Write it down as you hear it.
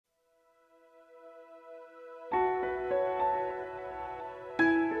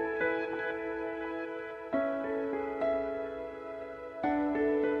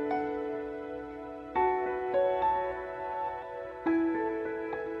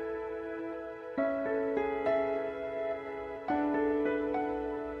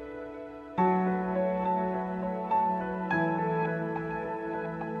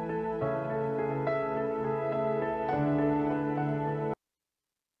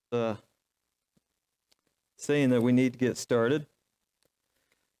saying that we need to get started.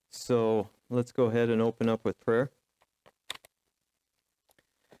 So let's go ahead and open up with prayer.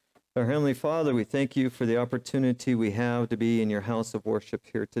 Our Heavenly Father, we thank you for the opportunity we have to be in your house of worship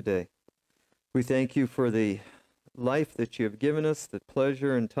here today. We thank you for the life that you have given us, the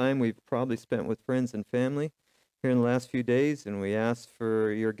pleasure and time we've probably spent with friends and family here in the last few days, and we ask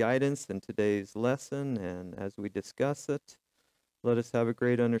for your guidance in today's lesson, and as we discuss it, let us have a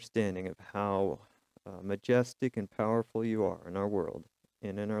great understanding of how majestic and powerful you are in our world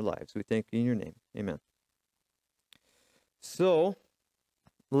and in our lives. We thank you in your name. Amen. So,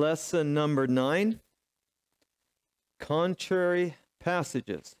 lesson number 9, contrary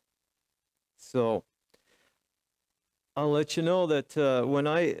passages. So, I'll let you know that when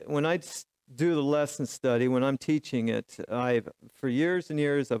I do the lesson study, when I'm teaching it, for years and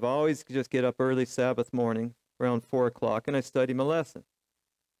years, I've always just get up early Sabbath morning around 4 o'clock and I study my lesson.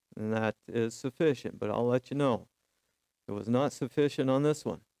 And that is sufficient, but I'll let you know. It was not sufficient on this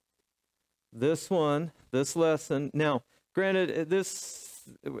one. This lesson, now, granted,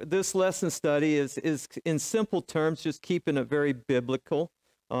 this lesson study is in simple terms just keeping it very biblical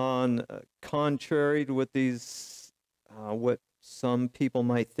on contrary to what what some people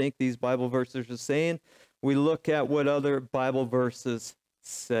might think these Bible verses are saying. We look at what other Bible verses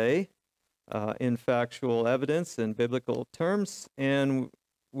say in factual evidence and biblical terms, and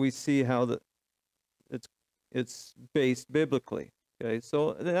we see how it's based biblically. Okay,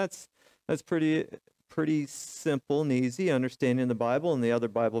 so that's pretty simple and easy, understanding the Bible and the other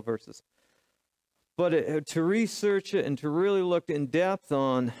Bible verses. But to research it and to really look in depth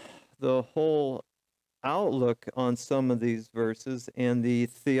on the whole outlook on some of these verses and the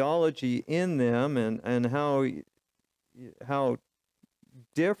theology in them and how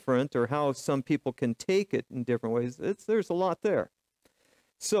different or how some people can take it in different ways, there's a lot there.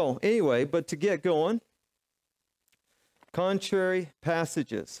 So anyway, but to get going, contrary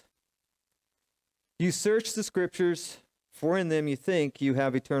passages. You search the scriptures, for in them you think you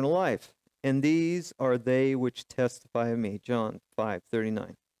have eternal life, and these are they which testify of me. John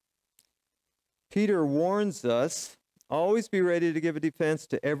 5:39. Peter warns us, always be ready to give a defense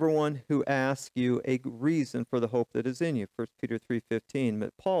to everyone who asks you a reason for the hope that is in you. 1 Peter 3:15.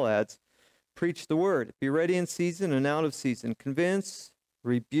 But Paul adds, preach the word. Be ready in season and out of season. Convince,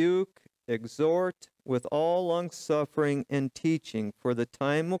 rebuke, exhort with all long-suffering and teaching, for the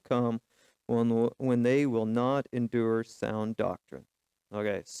time will come when they will not endure sound doctrine.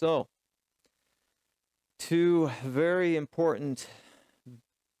 Okay, so 2 very important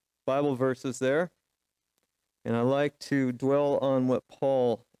Bible verses there, and I like to dwell on what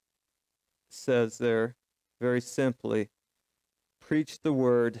Paul says there very simply. Preach the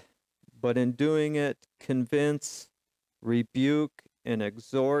word, but in doing it, convince, rebuke, and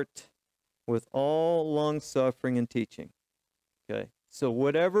exhort with all long-suffering and teaching. Okay, so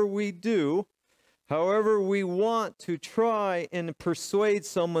whatever we do, however we want to try and persuade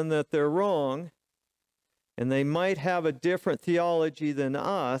someone that they're wrong, and they might have a different theology than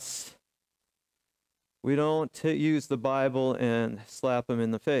us, we don't use the Bible and slap them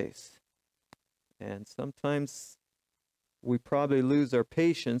in the face. And sometimes we probably lose our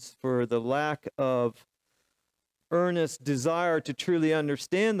patience for the lack of earnest desire to truly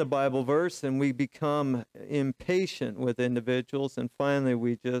understand the Bible verse, and we become impatient with individuals, and finally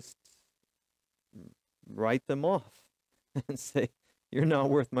we just write them off and say, you're not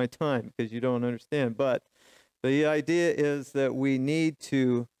worth my time because you don't understand. But the idea is that we need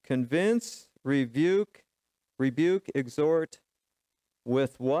to convince, rebuke, exhort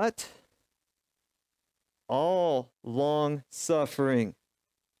with what? All long-suffering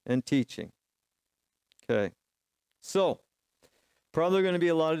and teaching. Okay. So, probably going to be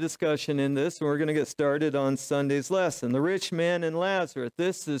a lot of discussion in this, and we're going to get started on Sunday's lesson. The rich man and Lazarus.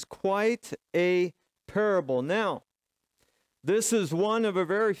 This is quite a parable. Now, this is one of a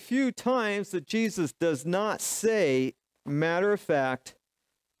very few times that Jesus does not say, matter of fact,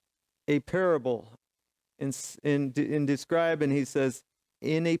 a parable. In describing, he says,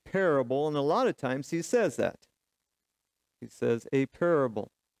 in a parable, and a lot of times he says that. He says, a parable.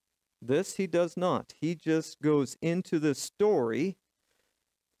 This he does not. He just goes into the story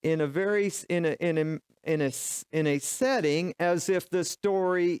in a setting as if the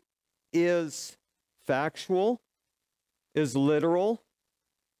story is factual, is literal,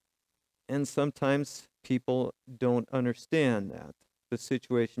 and sometimes people don't understand that, the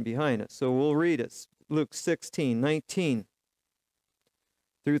situation behind it. So we'll read it. Luke 16:19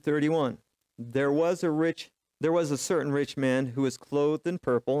 through 31. There was a certain rich man who was clothed in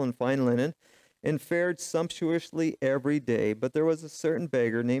purple and fine linen and fared sumptuously every day. But there was a certain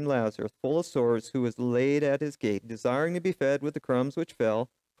beggar named Lazarus, full of sores, who was laid at his gate, desiring to be fed with the crumbs which fell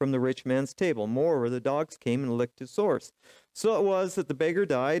from the rich man's table. Moreover, the dogs came and licked his sores. So it was that the beggar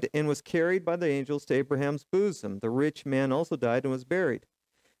died and was carried by the angels to Abraham's bosom. The rich man also died and was buried.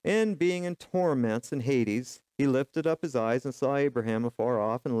 And being in torments in Hades, he lifted up his eyes and saw Abraham afar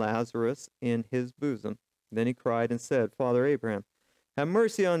off and Lazarus in his bosom. Then he cried and said, Father Abraham, have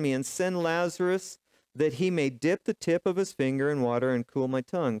mercy on me and send Lazarus that he may dip the tip of his finger in water and cool my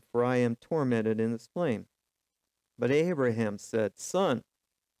tongue, for I am tormented in this flame. But Abraham said, Son,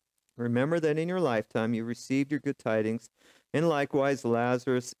 remember that in your lifetime you received your good tidings, and likewise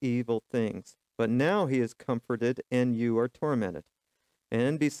Lazarus evil things. But now he is comforted, and you are tormented.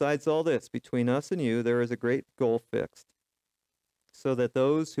 And besides all this, between us and you there is a great gulf fixed, so that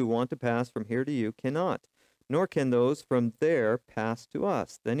those who want to pass from here to you cannot, nor can those from there pass to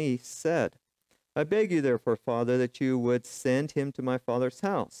us. Then he said, I beg you therefore, Father, that you would send him to my father's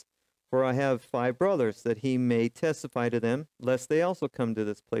house. For I have 5 brothers, that he may testify to them, lest they also come to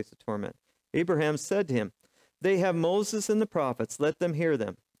this place of torment. Abraham said to him, They have Moses and the prophets, let them hear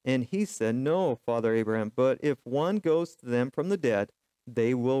them. And he said, No, Father Abraham, but if one goes to them from the dead,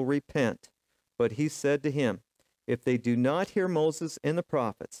 they will repent. But he said to him, If they do not hear Moses and the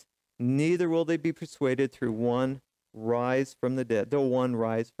prophets, neither will they be persuaded through one rise from the dead, though one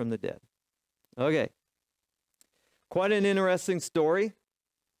rise from the dead. Okay. Quite an interesting story.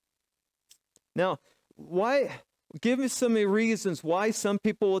 Now, give me some reasons why some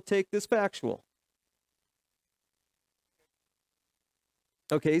people will take this factual.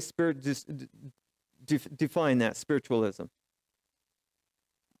 Okay, define that, spiritualism.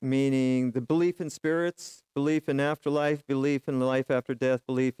 Meaning the belief in spirits, belief in afterlife, belief in life after death,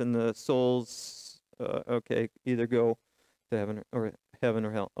 belief in the souls, either go to heaven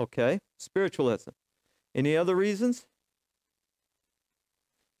or hell. Okay, spiritualism. Any other reasons?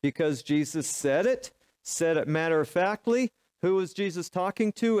 Because Jesus said it matter-of-factly. Who was Jesus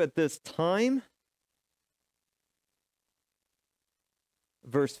talking to at this time?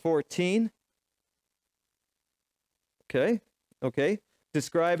 Verse 14. Okay.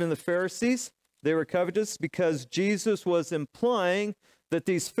 Describing the Pharisees, they were covetous because Jesus was implying that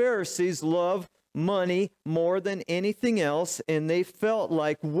these Pharisees love money more than anything else, and they felt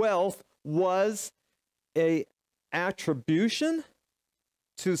like wealth was an attribution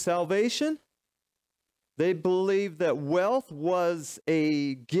to salvation. They believed that wealth was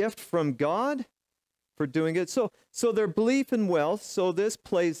a gift from God for doing it. So their belief in wealth, so this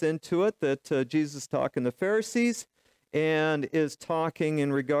plays into it that Jesus talking to the Pharisees, and is talking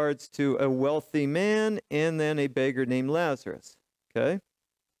in regards to a wealthy man and then a beggar named Lazarus. Okay?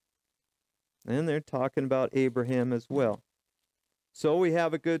 And they're talking about Abraham as well. So we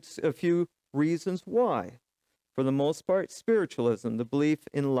have a few reasons why. For the most part, spiritualism, the belief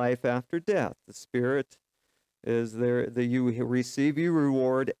in life after death. The spirit is there, that you receive your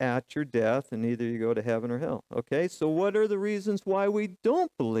reward at your death, and either you go to heaven or hell. Okay? So what are the reasons why we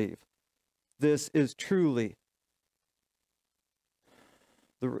don't believe this is truly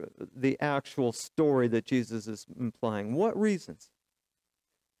the actual story that Jesus is implying? What reasons?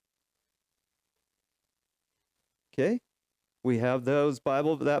 Okay, we have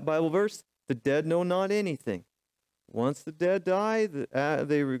that Bible verse, the dead know not anything. Once the dead die,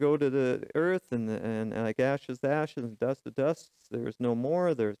 they go to the earth, and like ashes to ashes and dust to dust. There is no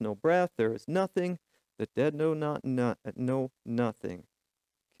more, there is no breath, there is nothing. The dead know nothing.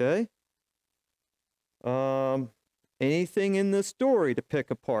 Okay? Anything in this story to pick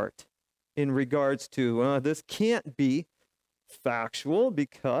apart in regards to this can't be factual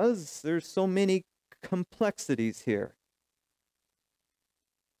because there's so many complexities here.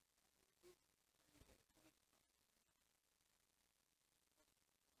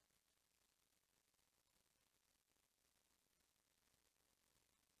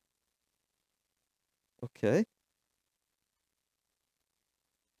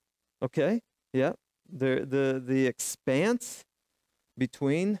 Okay. Yeah. The expanse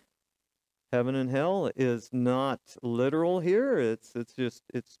between heaven and hell is not literal here. It's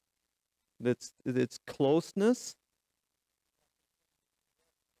closeness.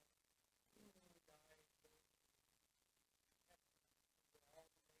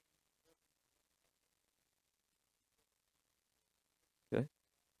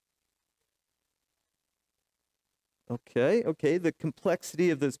 Okay, the complexity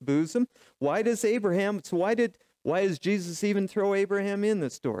of this bosom. Why does Jesus even throw Abraham in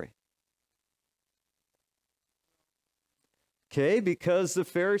this story? Okay, because the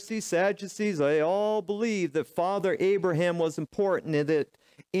Pharisees, Sadducees, they all believed that Father Abraham was important, and that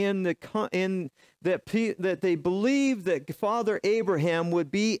in that they believed that Father Abraham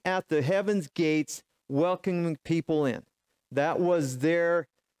would be at the heaven's gates welcoming people in. That was their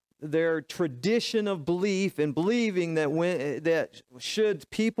tradition of belief, and believing that should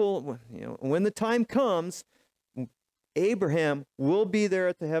people, when the time comes, Abraham will be there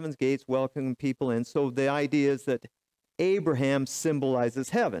at the heaven's gates welcoming people in. So the idea is that Abraham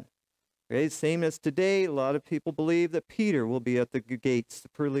symbolizes heaven. Okay, same as today, a lot of people believe that Peter will be at the gates, the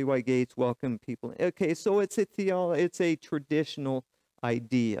pearly white gates, welcoming people in. Okay, so it's a traditional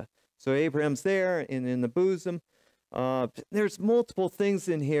idea. So Abraham's there and in the bosom. There's multiple things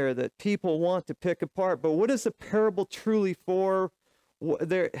in here that people want to pick apart, but what is a parable truly for? What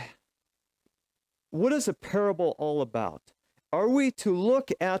is a parable all about? Are we to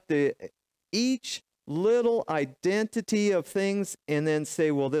look at each little identity of things and then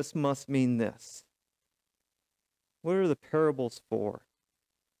say, well, this must mean this? What are the parables for?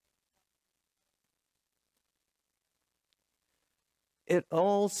 It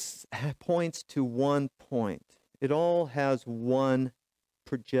all points to one point. It all has one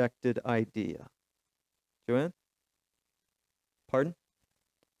projected idea. Joanne? Pardon?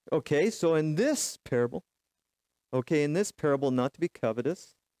 Okay, so in this parable, not to be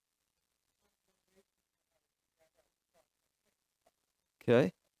covetous.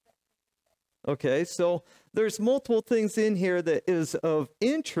 Okay, so there's multiple things in here that is of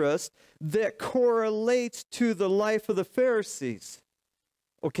interest that correlates to the life of the Pharisees.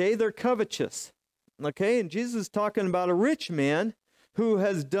 Okay, they're covetous. Okay, and Jesus is talking about a rich man who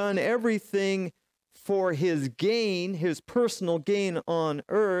has done everything for his gain, his personal gain on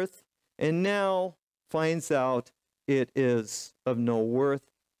earth, and now finds out it is of no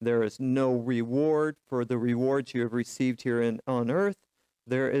worth. There is no reward for the rewards you have received here on earth.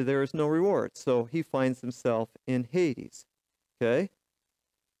 There is no reward. So he finds himself in Hades. Okay?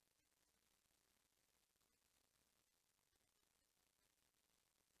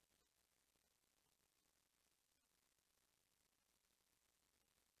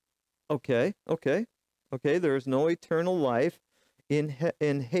 Okay, there is no eternal life in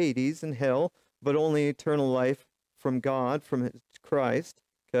Hades, in hell, but only eternal life from God, from Christ.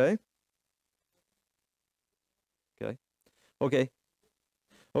 Okay?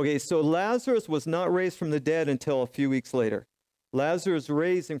 Okay, so Lazarus was not raised from the dead until a few weeks later. Lazarus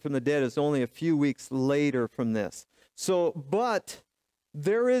raising from the dead is only a few weeks later from this. So, but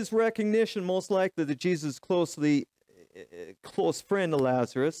there is recognition, most likely, that Jesus is close friend to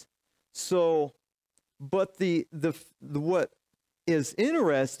Lazarus. So, but what is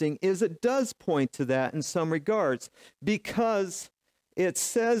interesting is it does point to that in some regards, because it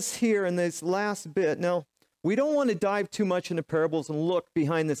says here in this last bit. Now, we don't want to dive too much into parables and look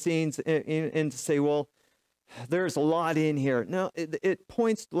behind the scenes and to say, well, there's a lot in here. No, it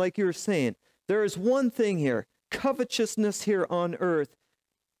points, like you were saying, there is one thing here. Covetousness here on earth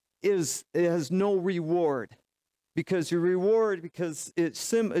it has no reward. Because because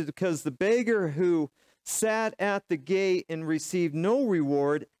the beggar who sat at the gate and received no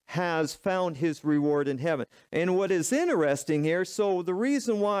reward has found his reward in heaven. And what is interesting here, so the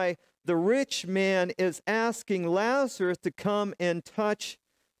reason why the rich man is asking Lazarus to come and touch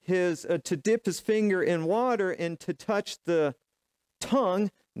to dip his finger in water and to touch the tongue.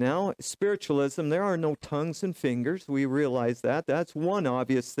 Now, spiritualism, there are no tongues and fingers. We realize that. That's one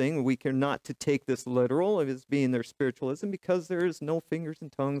obvious thing. We are not to take this literal as being their spiritualism, because there is no fingers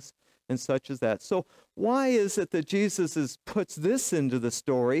and tongues and such as that. So why is it that Jesus puts this into the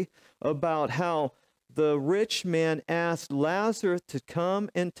story about how the rich man asked Lazarus to come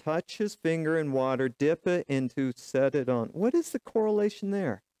and touch his finger in water, dip it, and to set it on? What is the correlation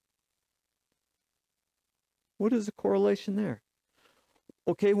there? What is the correlation there?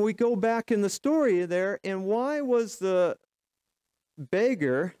 Okay, we go back in the story there, and why was the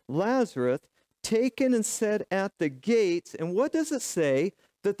beggar, Lazarus, taken and set at the gates? And what does it say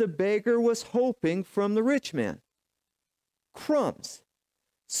that the beggar was hoping from the rich man? Crumbs.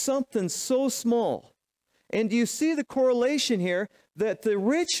 Something so small. And do you see the correlation here that the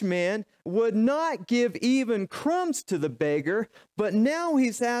rich man would not give even crumbs to the beggar, but now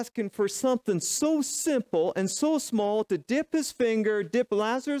he's asking for something so simple and so small to dip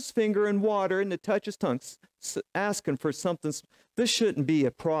Lazarus' finger in water and to touch his tongue, asking for something. This shouldn't be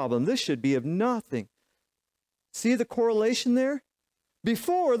a problem. This should be of nothing. See the correlation there?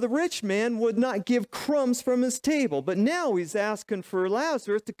 Before, the rich man would not give crumbs from his table, but now he's asking for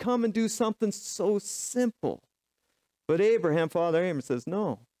Lazarus to come and do something so simple. But Father Abraham says,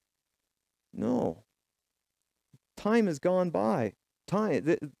 no. Time has gone by.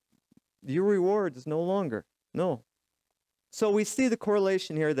 Your reward is no longer. No. So we see the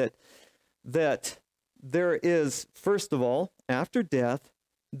correlation here that there is, first of all, after death,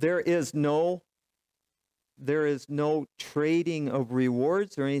 there is no trading of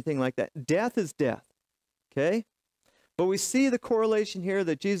rewards or anything like that. Death is death. Okay? But we see the correlation here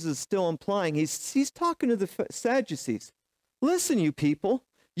that Jesus is still implying. He's talking to the Sadducees. Listen, you people,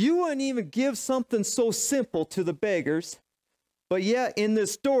 you wouldn't even give something so simple to the beggars. But yet in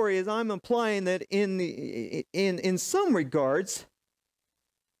this story, as I'm implying that in some regards,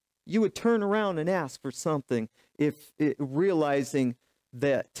 you would turn around and ask for something if realizing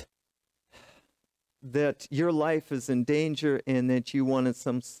that your life is in danger and that you wanted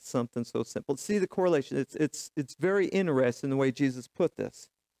something so simple. See the correlation. It's very interesting the way Jesus put this.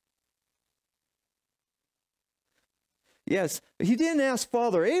 Yes, he didn't ask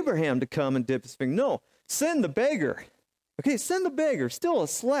Father Abraham to come and dip his finger. No, send the beggar. Okay, send the beggar. Still a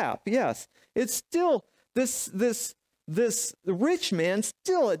slap. Yes, it's still this rich man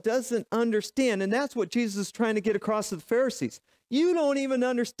still it doesn't understand, and that's what Jesus is trying to get across to the Pharisees. You don't even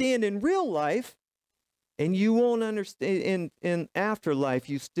understand in real life. And you won't understand in afterlife,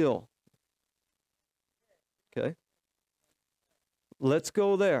 you still. Okay? Let's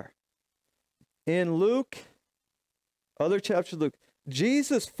go there. In Luke, other chapters of Luke,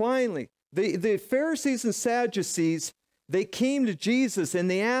 Jesus finally, the Pharisees and Sadducees, they came to Jesus and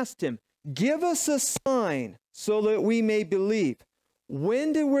they asked him, give us a sign so that we may believe.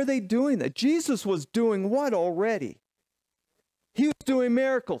 When were they doing that? Jesus was doing what already? He was doing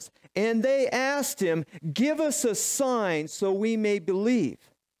miracles. And they asked him, give us a sign so we may believe.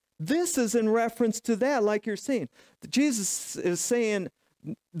 This is in reference to that, like you're saying. Jesus is saying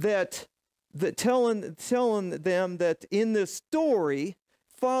that telling them that in this story,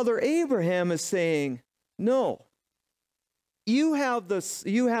 Father Abraham is saying, no. You have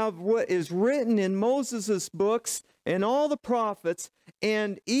what is written in Moses' books and all the prophets,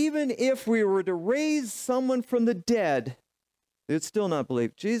 and even if we were to raise someone from the dead, they'd still not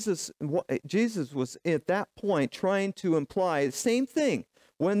believe. Jesus was at that point trying to imply the same thing.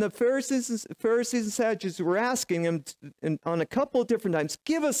 When the Pharisees and Sadducees were asking him on a couple of different times,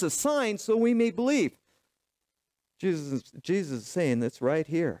 give us a sign so we may believe. Jesus is saying this right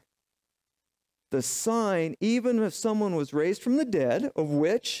here. The sign, even if someone was raised from the dead, of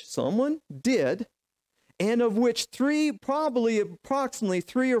which someone did, and of which approximately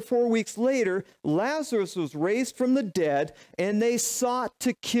 3 or 4 weeks later, Lazarus was raised from the dead, and they sought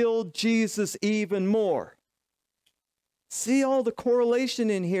to kill Jesus even more. See all the correlation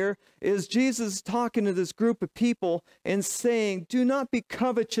in here is Jesus talking to this group of people and saying, do not be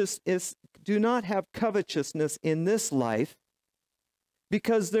covetous, do not have covetousness in this life,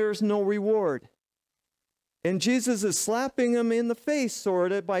 because there's no reward. And Jesus is slapping them in the face,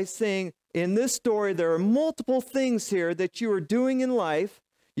 sort of, by saying, in this story, there are multiple things here that you are doing in life.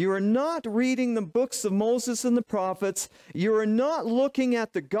 You are not reading the books of Moses and the prophets. You are not looking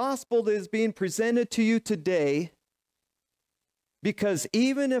at the gospel that is being presented to you today. Because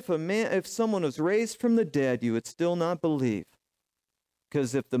even if someone was raised from the dead, you would still not believe.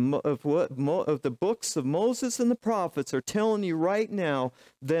 Because if the books of Moses and the prophets are telling you right now,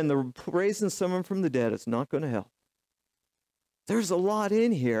 then raising someone from the dead is not going to help. There's a lot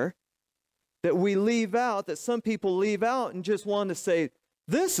in here that we leave out, that some people leave out and just want to say,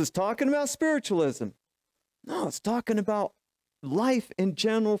 this is talking about spiritualism. No, it's talking about life in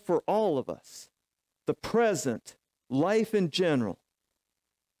general for all of us. The present, life in general.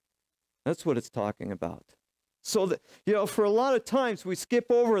 That's what it's talking about. So that, for a lot of times we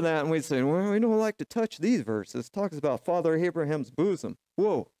skip over that and we say, well, we don't like to touch these verses. It talks about Father Abraham's bosom.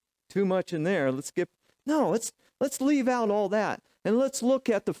 Whoa, too much in there. Let's skip. No, let's leave out all that. And let's look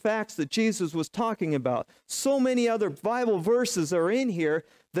at the facts that Jesus was talking about. So many other Bible verses are in here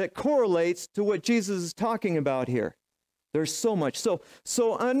that correlates to what Jesus is talking about here. There's so much.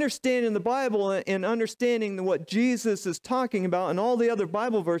 So understanding the Bible and understanding what Jesus is talking about and all the other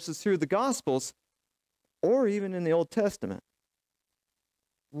Bible verses through the Gospels, or even in the Old Testament,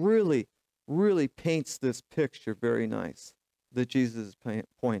 really, really paints this picture very nice that Jesus is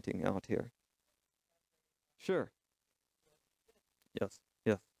pointing out here. Sure. Yes.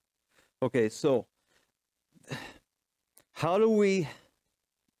 Okay, so how do we,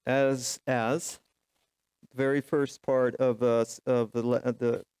 as the very first part of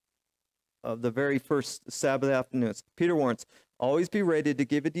the very first Sabbath afternoons, Peter warns, always be ready to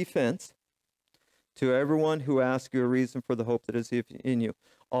give a defense to everyone who asks you a reason for the hope that is in you.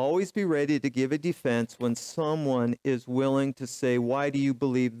 Always be ready to give a defense when someone is willing to say, why do you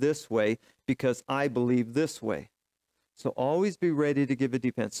believe this way? Because I believe this way. So always be ready to give a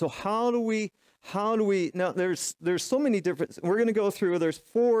defense. So how do we how do we, now there's so many different, we're going to go through, there's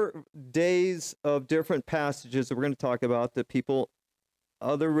 4 days of different passages that we're going to talk about that people,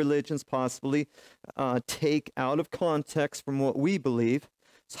 other religions possibly, take out of context from what we believe.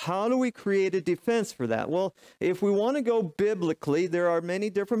 So how do we create a defense for that? Well, if we want to go biblically, there are many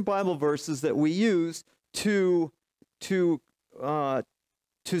different Bible verses that we use to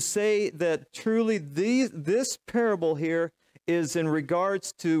say that truly this parable here is in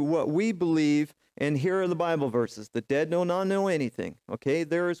regards to what we believe, and here are the Bible verses. The dead do not know anything. Okay,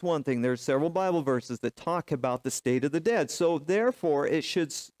 there is one thing. There's several Bible verses that talk about the state of the dead. So therefore, it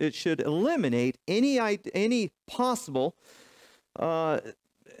should eliminate any possible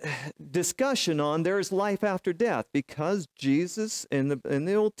discussion on there's life after death, because Jesus in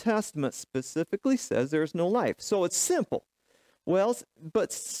the Old Testament specifically says there's no life. So it's simple. Well,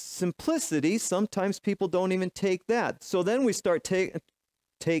 but simplicity, sometimes people don't even take that. So then we start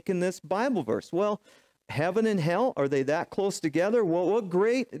taking this Bible verse. Well, heaven and hell, are they that close together? Well, what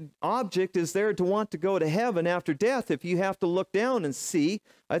great object is there to want to go to heaven after death if you have to look down and see?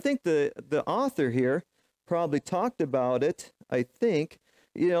 I think the author here probably talked about it, I think.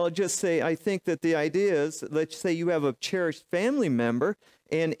 Just say, I think that the idea is, let's say you have a cherished family member,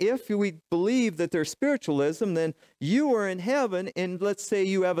 and if we believe that there's spiritualism, then you are in heaven, and let's say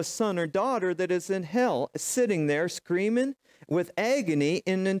you have a son or daughter that is in hell, sitting there screaming with agony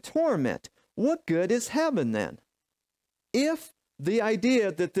and in torment. What good is heaven then? If the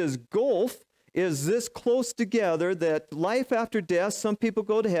idea that this gulf is this close together, that life after death, some people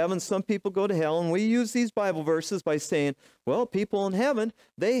go to heaven, some people go to hell, and we use these Bible verses by saying, well, people in heaven,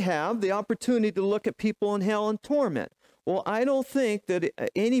 they have the opportunity to look at people in hell in torment. Well, I don't think that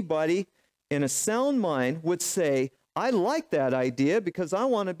anybody in a sound mind would say, I like that idea because I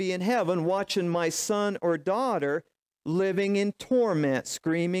want to be in heaven watching my son or daughter living in torment,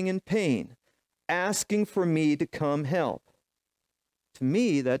 screaming in pain, asking for me to come help. To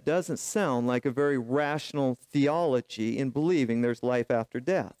me, that doesn't sound like a very rational theology in believing there's life after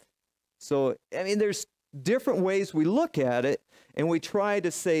death. So, I mean, there's different ways we look at it, and we try to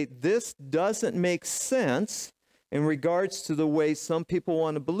say this doesn't make sense in regards to the way some people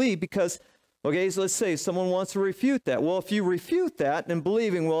want to believe, because, okay, so let's say someone wants to refute that. Well, if you refute that and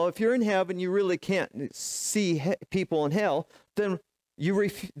believing, well, if you're in heaven, you really can't see people in hell, then you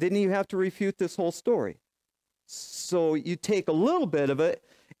have to refute this whole story. So you take a little bit of it,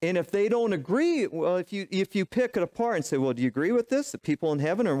 and if they don't agree, well, if you pick it apart and say, well, do you agree with this? The people in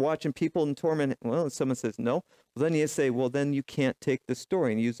heaven are watching people in torment. Well, and someone says no. Well, then you say, well, then you can't take the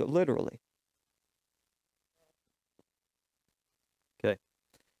story and use it literally. Okay,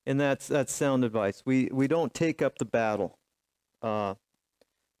 and that's sound advice. We don't take up the battle. God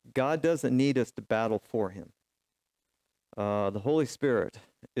doesn't need us to battle for him. The Holy Spirit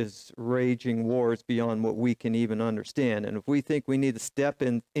is raging wars beyond what we can even understand. And if we think we need to step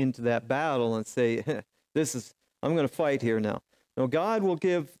into that battle and say, I'm going to fight here now. No, God will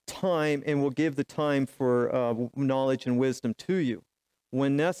give time, and will give the time for knowledge and wisdom to you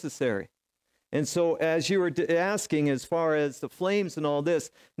when necessary. And so as you were asking, as far as the flames and all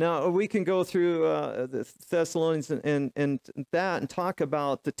this, now we can go through the Thessalonians and that and talk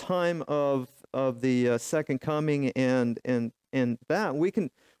about the time of the second coming and that.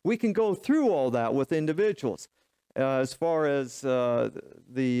 We can go through all that with individuals as far as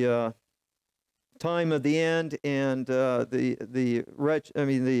the time of the end and the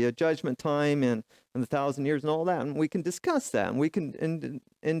judgment time and the 1,000 years and all that, and we can discuss that, and we can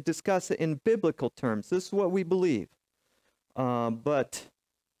and discuss it in biblical terms. This is what we believe. And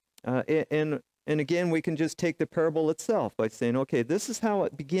again, we can just take the parable itself by saying, okay, this is how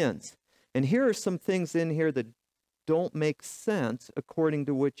it begins, and here are some things in here that don't make sense according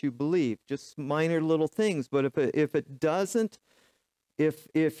to what you believe. Just minor little things, but if it doesn't,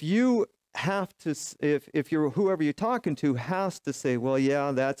 if you have to, if you're whoever you're talking to has to say, well,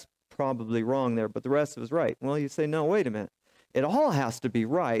 yeah, that's probably wrong there, but the rest of it's right. Well, you say, no, wait a minute. It all has to be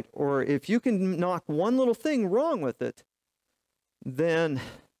right. Or if you can knock one little thing wrong with it, then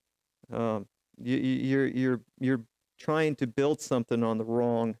you're trying to build something on the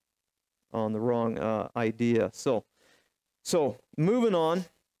wrong idea. So moving on,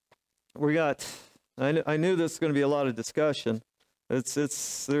 we got. I knew this was going to be a lot of discussion.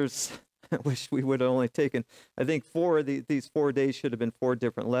 There's. I wish we would have only taken, I think these 4 days should have been 4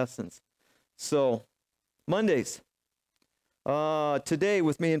 different lessons. So, Mondays. Today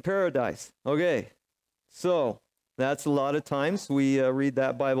with me in paradise. Okay. So, that's a lot of times. We read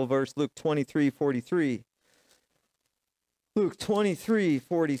that Bible verse, Luke 23:43. Luke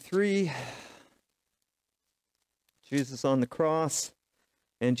 23:43. Jesus on the cross.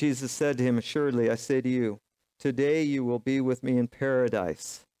 And Jesus said to him, assuredly, I say to you, today you will be with me in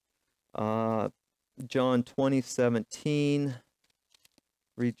paradise. John 20:17.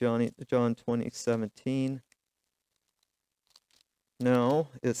 Read John 20:17. No,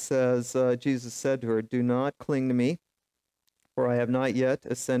 it says, Jesus said to her, do not cling to me, for I have not yet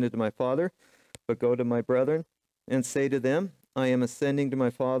ascended to my Father, but go to my brethren and say to them, I am ascending to my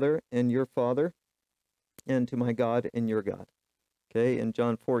Father and your Father, and to my God and your God. Okay, in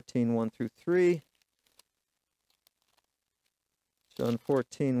John 14:1 through 3. John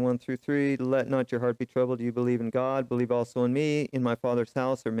 14:1 through 3. Let not your heart be troubled. You believe in God, believe also in me. In my Father's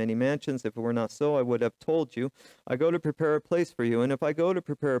house are many mansions. If it were not so, I would have told you. I go to prepare a place for you. And if I go to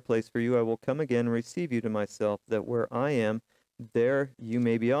prepare a place for you, I will come again and receive you to myself, that where I am, there you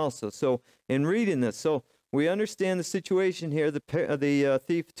may be also. So in reading this, so we understand the situation here. The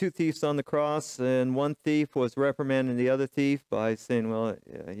thief, two thieves on the cross, and one thief was reprimanding the other thief by saying, well,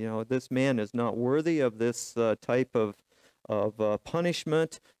 this man is not worthy of this type of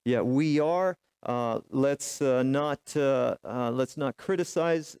punishment, yet we are. Let's not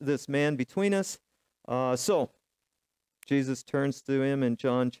criticize this man between us. So Jesus turns to him in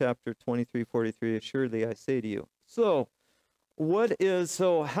John chapter 23:43. Assuredly, I say to you. So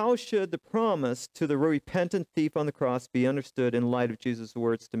how should the promise to the repentant thief on the cross be understood in light of Jesus'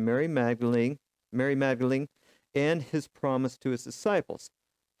 words to Mary Magdalene, and his promise to his disciples?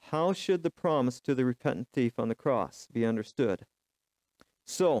 How should the promise to the repentant thief on the cross be understood?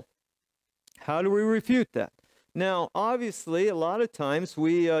 So, how do we refute that? Now, obviously, a lot of times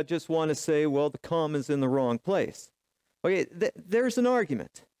we just want to say, well, the comma is in the wrong place. Okay, there's an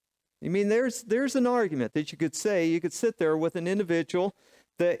argument. There's an argument that you could say. You could sit there with an individual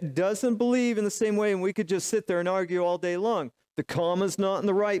that doesn't believe in the same way, and we could just sit there and argue all day long. The comma's not in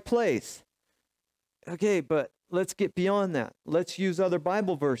the right place. Okay, but let's get beyond that. Let's use other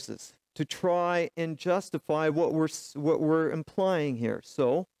Bible verses to try and justify what we're implying here.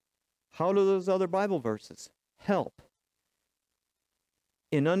 So, how do those other Bible verses help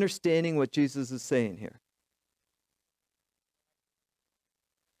in understanding what Jesus is saying here?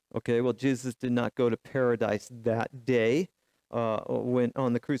 Okay, well, Jesus did not go to paradise that day when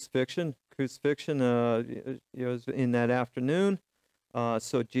on the crucifixion. It was in that afternoon.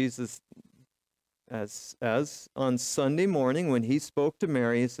 So Jesus, as on Sunday morning when he spoke to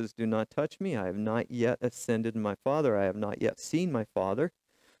Mary, he says, do not touch me. I have not yet ascended to my Father. I have not yet seen my Father.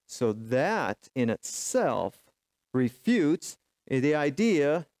 So that in itself refutes the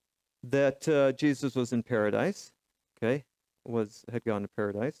idea that Jesus was in paradise. Okay, had gone to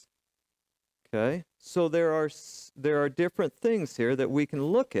paradise. Okay, so there are different things here that we can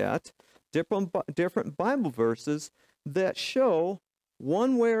look at, different Bible verses that show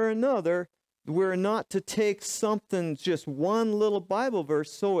one way or another we're not to take something, just one little Bible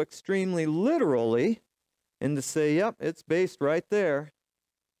verse, so extremely literally, and to say, yep, it's based right there.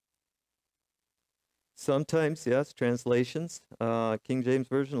 Sometimes, yes, translations, King James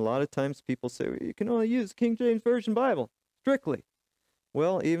Version, a lot of times people say, well, you can only use King James Version Bible, strictly.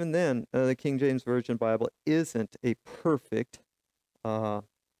 Well, even then, the King James Version Bible isn't a perfect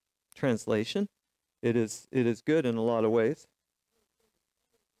translation. It is good in a lot of ways.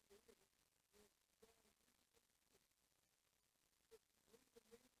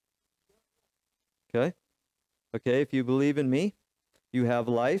 Okay, if you believe in me, you have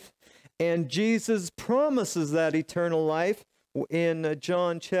life. And Jesus promises that eternal life in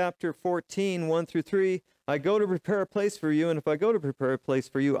John chapter 14, 1 through 3. I go to prepare a place for you, and if I go to prepare a place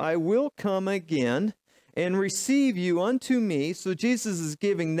for you, I will come again and receive you unto me. So Jesus is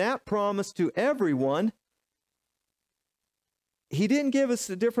giving that promise to everyone. He didn't give us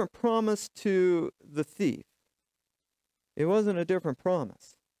a different promise to the thief. It wasn't a different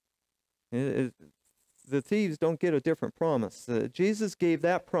promise. The thieves don't get a different promise. Jesus gave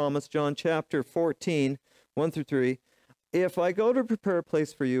that promise, John chapter 14, 1 through 3. If I go to prepare a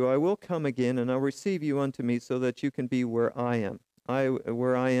place for you, I will come again, and I'll receive you unto me, so that you can be where I am.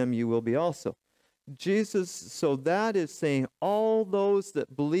 Where I am, you will be also. Jesus, so that is saying all those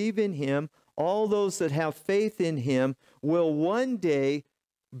that believe in him, all those that have faith in him, will one day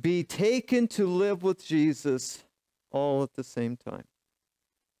be taken to live with Jesus all at the same time.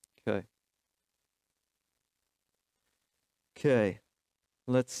 Okay,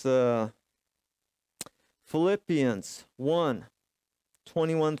 let's, Philippians 1,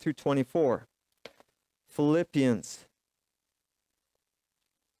 21 through 24. Philippians.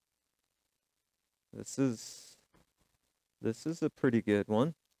 This is a pretty good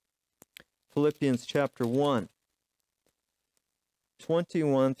one. Philippians chapter 1,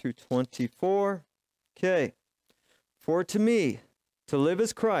 21 through 24. Okay. For to me, To live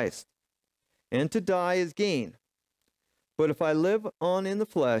is Christ, and to die is gain. But if I live on in the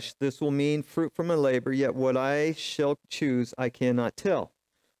flesh, this will mean fruit from my labor, yet what I shall choose I cannot tell.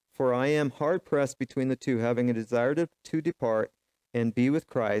 For I am hard-pressed between the two, having a desire to depart and be with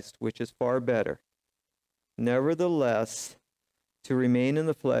Christ, which is far better. Nevertheless, to remain in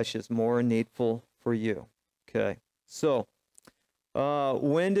the flesh is more needful for you. Okay, so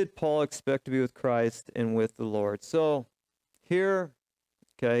when did Paul expect to be with Christ and with the Lord? So here,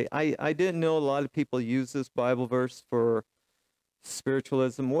 okay, I didn't know a lot of people use this Bible verse for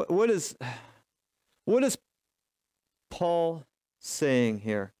spiritualism. What is Paul saying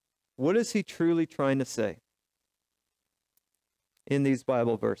here? What is he truly trying to say in these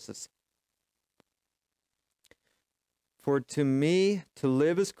Bible verses? For to me, to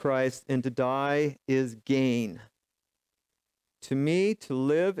live is Christ, and to die is gain. To me, to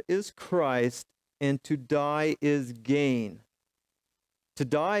live is Christ, and to die is gain. To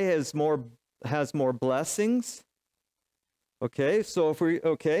die has more blessings. Okay, so if we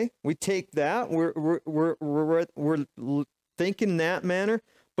take that, we're thinking in that manner.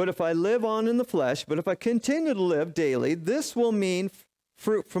 But if I live on in the flesh, but if I continue to live daily, this will mean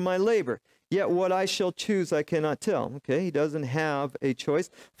fruit from my labor. Yet what I shall choose I cannot tell. Okay, he doesn't have a choice.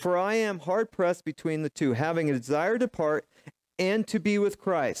 For I am hard-pressed between the two, having a desire to part and to be with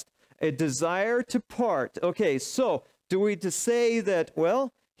Christ. A desire to part. Okay, so do we to say that,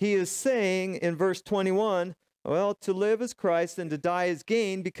 well, he is saying in verse 21, well, to live is Christ and to die is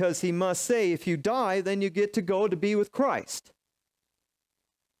gain, because he must say, if you die, then you get to go to be with Christ.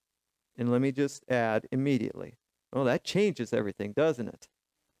 And let me just add immediately. Well, that changes everything, doesn't it?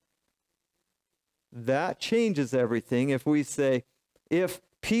 That changes everything if we say, if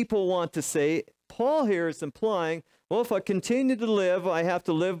people want to say, Paul here is implying, well, if I continue to live, I have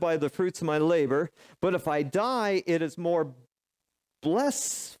to live by the fruits of my labor. But if I die, it is more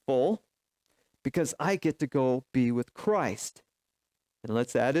blissful because I get to go be with Christ. And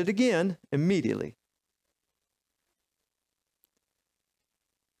let's add it again immediately.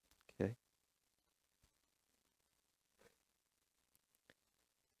 Okay.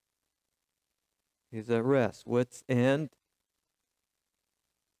 He's at rest. Okay.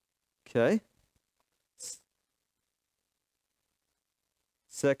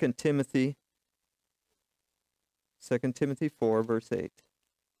 2 Timothy 4, verse 8.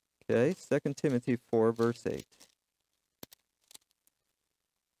 Okay, 2 Timothy 4, verse 8.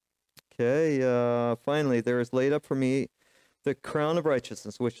 Okay, finally, there is laid up for me the crown of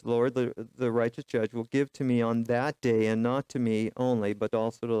righteousness, which the Lord, the righteous judge, will give to me on that day, and not to me only, but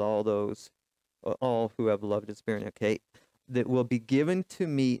also to all who have loved his spirit. Okay, that will be given to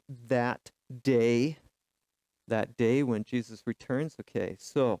me that day when Jesus returns. Okay,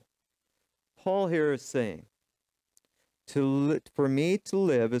 so Paul here is saying, for me to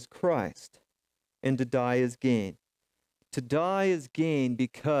live is Christ, and to die is gain. To die is gain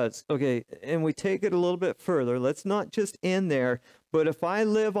because, okay, and we take it a little bit further. Let's not just end there, but if I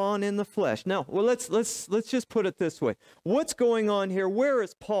live on in the flesh. Now, well, let's just put it this way. What's going on here? Where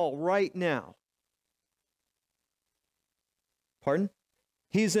is Paul right now? Pardon?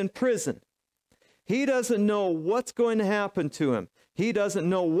 He's in prison. He doesn't know what's going to happen to him. He doesn't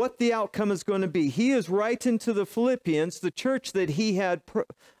know what the outcome is going to be. He is writing to the Philippians, the church that he had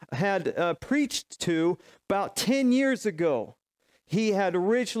preached to about 10 years ago. He had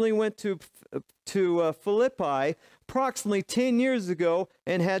originally went to Philippi approximately 10 years ago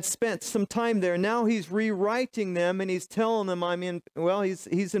and had spent some time there. Now he's rewriting them and he's telling them,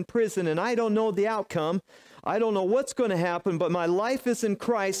 he's in prison and I don't know the outcome. I don't know what's going to happen, but my life is in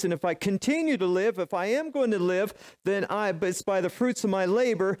Christ, and if I continue to live, if I am going to live, then it's by the fruits of my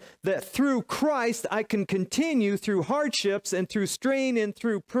labor that through Christ I can continue through hardships and through strain and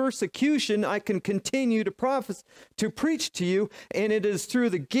through persecution. I can continue to preach to you, and it is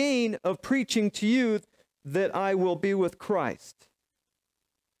through the gain of preaching to you that I will be with Christ.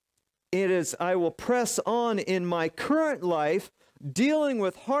 It is, I will press on in my current life, dealing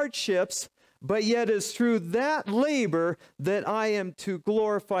with hardships, but yet it's through that labor that I am to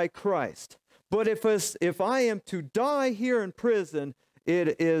glorify Christ. But if I am to die here in prison,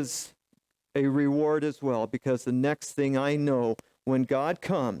 it is a reward as well, because the next thing I know, when God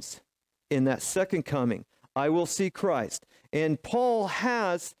comes, in that second coming, I will see Christ. And Paul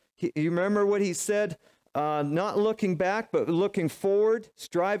you remember what he said? Not looking back, but looking forward,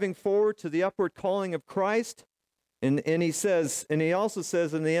 striving forward to the upward calling of Christ. And he also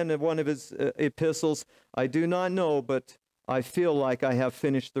says in the end of one of his epistles, I do not know, but I feel like I have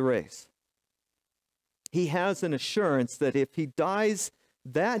finished the race. He has an assurance that if he dies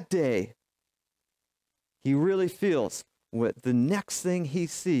that day, he really feels, the next thing he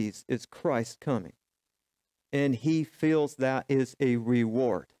sees is Christ coming. And he feels that is a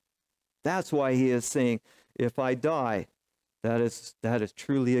reward. That's why he is saying, if I die, that is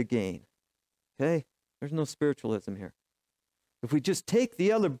truly a gain. Okay? There's no spiritualism here. If we just take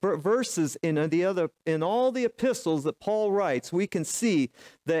the other verses in all the epistles that Paul writes, we can see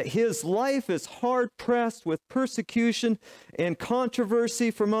that his life is hard-pressed with persecution and controversy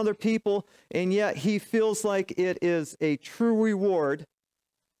from other people, and yet he feels like it is a true reward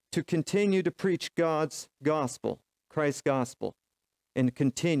to continue to preach God's gospel, Christ's gospel, and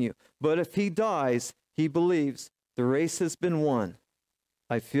continue. But if he dies, he believes the race has been won.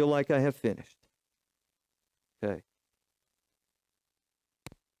 I feel like I have finished. Okay.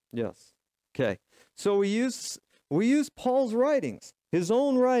 Yes. Okay. So we use Paul's writings, his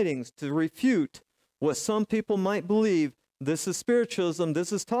own writings, to refute what some people might believe. This is spiritualism.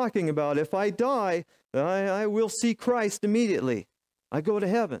 This is talking about if I die, I will see Christ immediately. I go to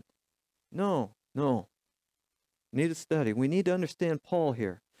heaven. No. We need to study. We need to understand Paul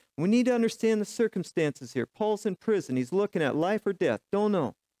here. We need to understand the circumstances here. Paul's in prison. He's looking at life or death. Don't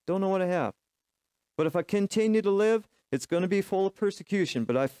know. Don't know what I have. But if I continue to live, it's going to be full of persecution.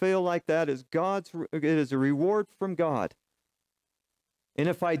 But I feel like it is a reward from God. And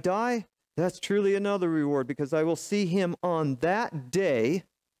if I die, that's truly another reward, because I will see him on that day,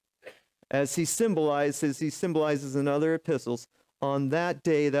 as he symbolizes in other epistles. On that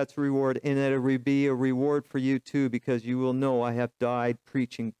day, that's reward, and it will be a reward for you too, because you will know I have died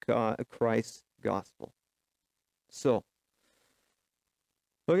preaching Christ's gospel. So,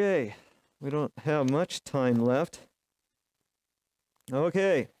 okay, we don't have much time left.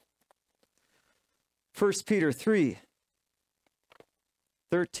 Okay, 1 Peter 3,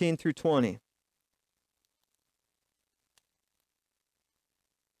 13 through 20.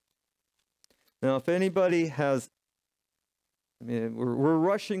 Now, if anybody has, we're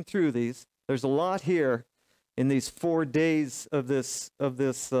rushing through these. There's a lot here in these 4 days of this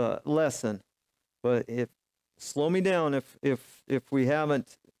lesson. But slow me down if we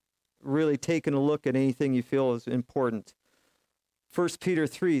haven't really taken a look at anything you feel is important. 1 Peter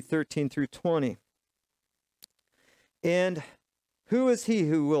 3, 13 through 20. And who is he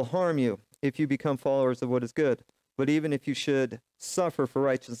who will harm you if you become followers of what is good? But even if you should suffer for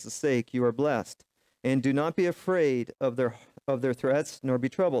righteousness' sake, you are blessed. And do not be afraid of their threats, nor be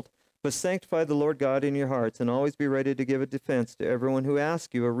troubled. But sanctify the Lord God in your hearts, and always be ready to give a defense to everyone who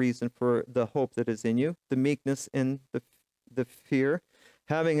asks you a reason for the hope that is in you, the meekness and the fear,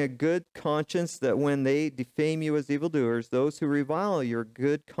 having a good conscience, that when they defame you as evildoers, those who revile your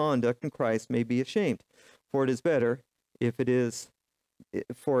good conduct in Christ may be ashamed. For it is better,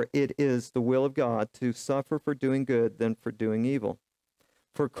 for it is the will of God to suffer for doing good than for doing evil.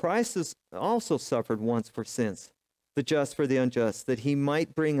 For Christ has also suffered once for sins, the just for the unjust, that he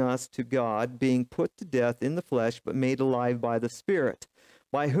might bring us to God, being put to death in the flesh, but made alive by the Spirit,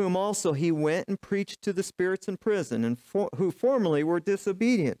 by whom also he went and preached to the spirits in prison, and who formerly were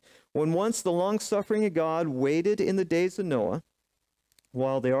disobedient, when once the long-suffering of God waited in the days of Noah,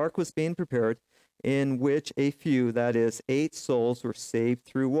 while the ark was being prepared, in which a few, that is, 8 souls, were saved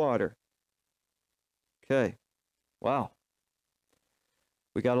through water. Okay. Wow.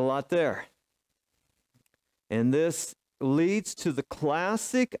 We got a lot there. And this leads to the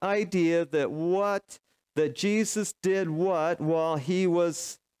classic idea that Jesus did while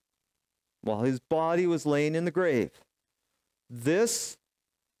his body was laying in the grave. This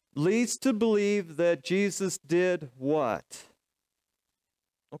leads to believe that Jesus did what?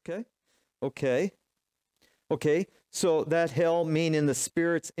 Okay. So that hell meaning the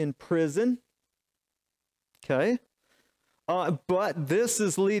spirits in prison. Okay. But this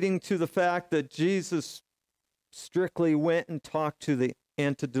is leading to the fact that Jesus strictly went and talked to the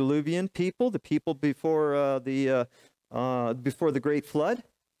antediluvian people, the people before the Great Flood.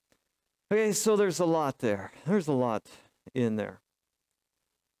 Okay, so there's a lot there. There's a lot in there.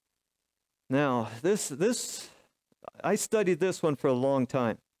 Now, I studied this one for a long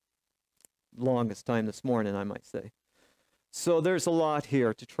time. Longest time this morning, I might say. So there's a lot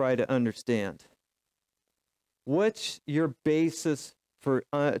here to try to understand. What's your basis for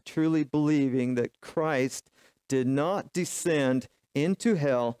truly believing that Christ did not descend into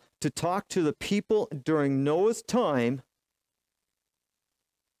hell to talk to the people during Noah's time?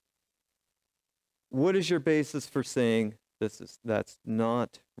 What is your basis for saying that's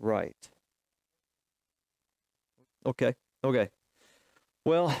not right? Okay.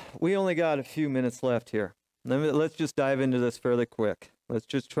 Well, we only got a few minutes left here. Let's just dive into this fairly quick. Let's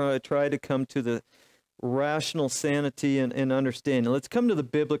just try to come to the rational sanity and understanding. Let's come to the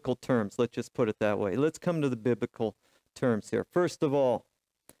biblical terms. Let's just put it that way. Let's come to the biblical terms here. First of all,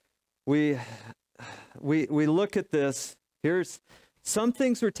 we look at this. Here's some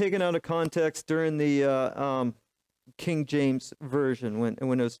things were taken out of context during the King James Version when it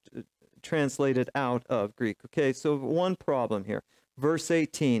was translated out of Greek. Okay, so one problem here. Verse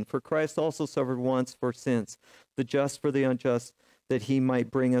 18, for Christ also suffered once for sins, the just for the unjust, that he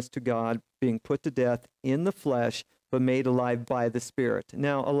might bring us to God, being put to death in the flesh, but made alive by the Spirit.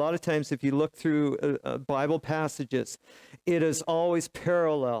 Now, a lot of times if you look through Bible passages, it is always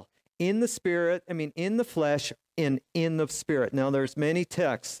parallel. In the Spirit, in the flesh, and in the Spirit. Now, there's many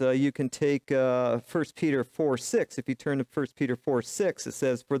texts. You can take 1 Peter 4:6. If you turn to 1 Peter 4:6, it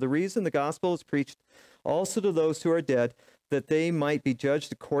says, for the reason the gospel is preached also to those who are dead, that they might be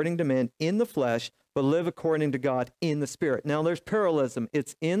judged according to men in the flesh, but live according to God in the Spirit. Now, there's parallelism.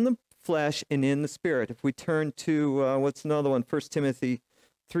 It's in the flesh and in the Spirit. If we turn to, what's another one? 1 Timothy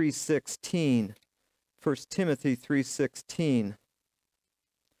 3:16. 1 Timothy 3:16.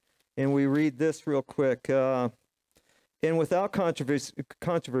 And we read this real quick. And without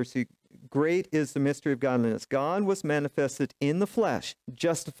controversy, great is the mystery of godliness. God was manifested in the flesh,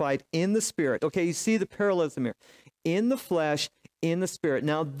 justified in the Spirit. Okay, you see the parallelism here. In the flesh, in the Spirit.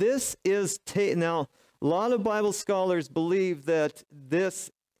 Now, this is, now, a lot of Bible scholars believe that this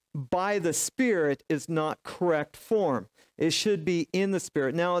by the Spirit is not correct form. It should be in the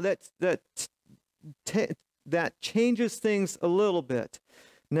Spirit. Now, that changes things a little bit.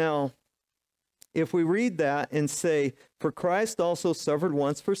 Now, if we read that and say, for Christ also suffered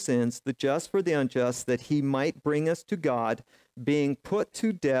once for sins, the just for the unjust, that he might bring us to God, being put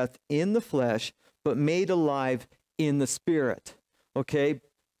to death in the flesh, but made alive in the Spirit. Okay,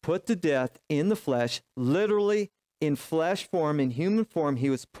 put to death in the flesh, literally in flesh form, in human form, he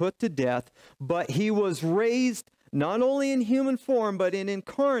was put to death, but he was raised not only in human form, but in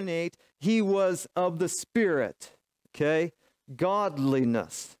incarnate, he was of the Spirit. Okay,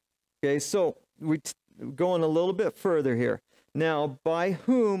 godliness. Okay, so we're going a little bit further here. Now, by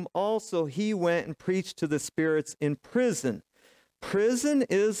whom also he went and preached to the spirits in prison. Prison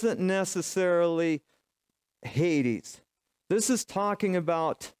isn't necessarily Hades. This is talking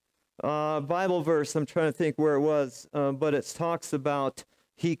about Bible verse. I'm trying to think where it was, but it talks about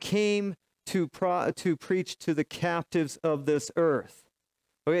he came to preach to the captives of this earth.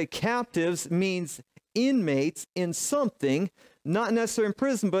 Okay, captives means inmates in something, not necessarily in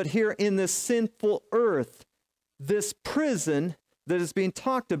prison, but here in this sinful earth. This prison that is being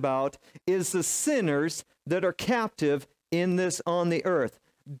talked about is the sinners that are captive in this on the earth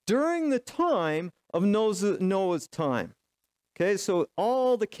during the time of Noah's time. Okay, so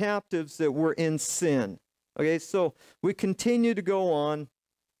all the captives that were in sin. Okay, so we continue to go on.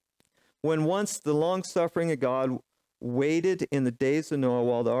 When once the long-suffering of God waited in the days of Noah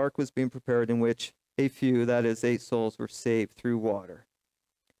while the ark was being prepared, in which a few, that is 8 souls, were saved through water.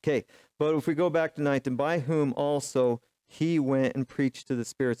 Okay, but if we go back to 19, by whom also he went and preached to the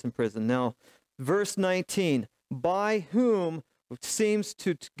spirits in prison. Now, verse 19, by whom seems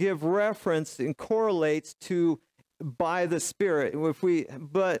to give reference and correlates to by the Spirit.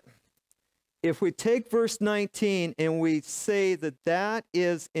 If we take verse 19 and we say that that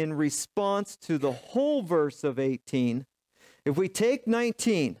is in response to the whole verse of 18, if we take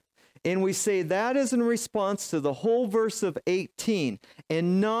 19 and we say that is in response to the whole verse of 18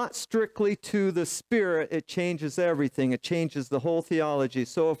 and not strictly to the Spirit, it changes everything. It changes the whole theology.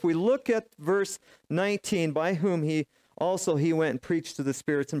 So if we look at verse 19, by whom he went and preached to the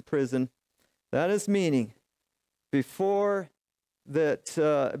spirits in prison, that is meaning before that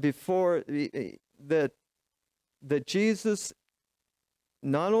Jesus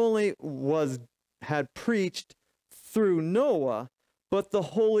not only had preached through Noah, but the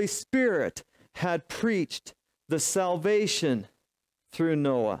Holy Spirit had preached the salvation through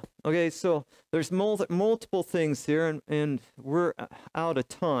Noah. Okay, so there's multiple things here, and we're out of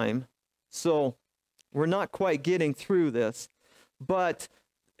time, so we're not quite getting through this. But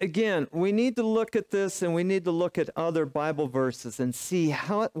again, we need to look at this, and we need to look at other Bible verses and see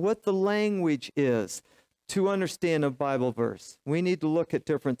what the language is to understand a Bible verse. We need to look at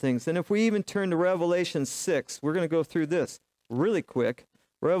different things. And if we even turn to Revelation 6, we're going to go through this really quick.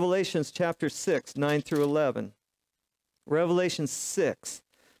 Revelation chapter 6, 9 through 11. Revelation 6,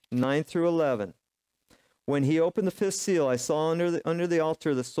 9 through 11. When he opened the fifth seal, I saw under the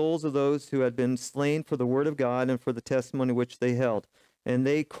altar the souls of those who had been slain for the word of God and for the testimony which they held. And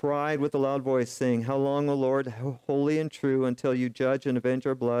they cried with a loud voice, saying, How long, O Lord, holy and true, until you judge and avenge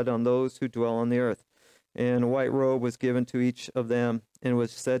our blood on those who dwell on the earth? And a white robe was given to each of them, and it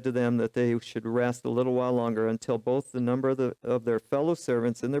was said to them that they should rest a little while longer, until both the number of their fellow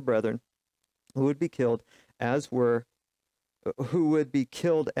servants and their brethren who would be killed, as were who would be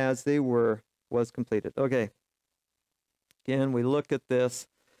killed as they were, was completed. Okay. Again, we look at this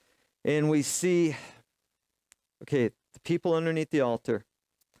and we see, okay, the people underneath the altar.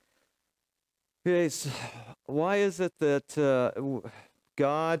 Okay, so why is it that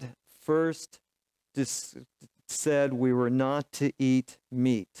God first said we were not to eat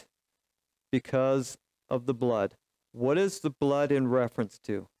meat? Because of the blood. What is the blood in reference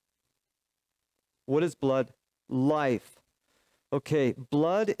to? What is blood? Life. Okay,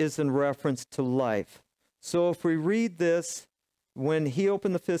 blood is in reference to life. So if we read this, when he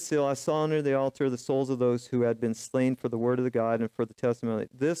opened the fifth seal, I saw under the altar the souls of those who had been slain for the word of the God and for the testimony.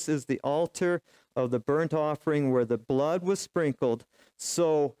 This is the altar of the burnt offering where the blood was sprinkled.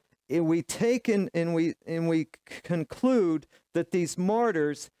 So we take and we conclude that these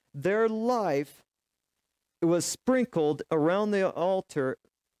martyrs, their life was sprinkled around the altar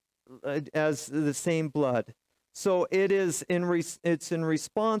as the same blood. So it's in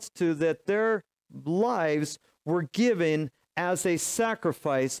response to that their lives were given as a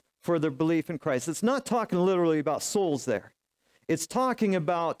sacrifice for their belief in Christ. It's not talking literally about souls there. It's talking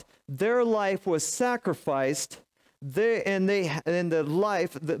about their life was sacrificed. The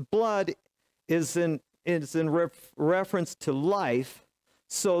blood is in reference to life.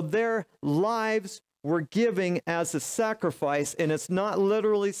 So their lives were giving as a sacrifice, and it's not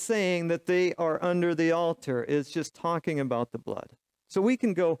literally saying that they are under the altar. It's just talking about the blood. So we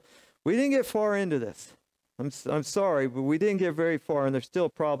can go, we didn't get far into this. I'm sorry, but we didn't get very far, and there's still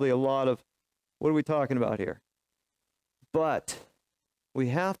probably a lot of, what are we talking about here? But we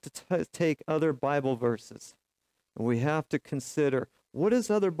have to take other Bible verses, and we have to consider, what is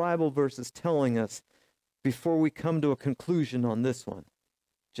other Bible verses telling us before we come to a conclusion on this one?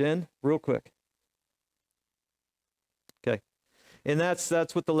 Jen, real quick. Okay. And that's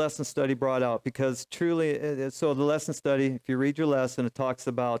what the lesson study brought out, because truly, so the lesson study, if you read your lesson, it talks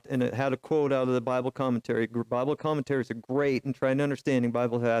about, and it had a quote out of the Bible commentary. Bible commentaries are great in trying to understanding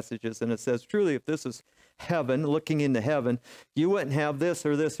Bible passages, and it says, truly, if this is heaven, looking into heaven, you wouldn't have this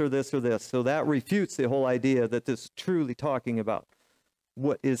or this or this or this. So that refutes the whole idea that this is truly talking about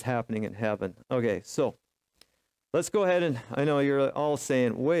what is happening in heaven. Okay, so let's go ahead, and I know you're all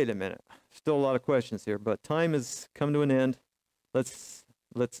saying, wait a minute, still a lot of questions here, but time has come to an end. Let's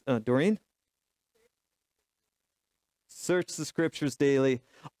Doreen? Search the scriptures daily.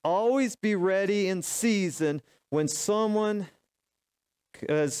 Always be ready in season when someone,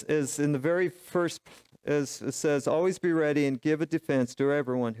 as in the very first, as it says, always be ready and give a defense to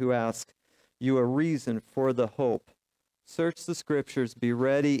everyone who asks you a reason for the hope. Search the scriptures, be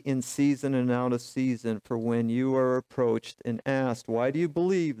ready in season and out of season for when you are approached and asked, why do you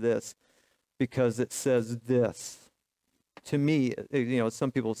believe this? Because it says this. To me,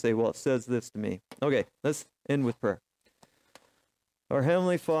 some people say, well, it says this to me. Okay, let's end with prayer. Our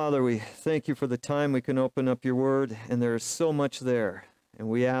Heavenly Father, we thank you for the time we can open up your word, and there is so much there. And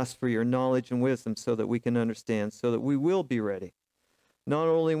we ask for your knowledge and wisdom so that we can understand, so that we will be ready. Not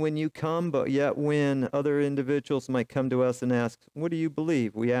only when you come, but yet when other individuals might come to us and ask, what do you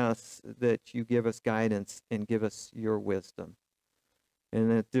believe? We ask that you give us guidance and give us your wisdom. And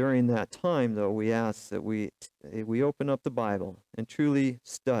that during that time, though, we ask that we open up the Bible and truly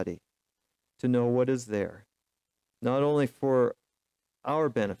study to know what is there, not only for our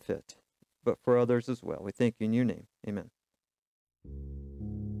benefit, but for others as well. We thank you in your name. Amen.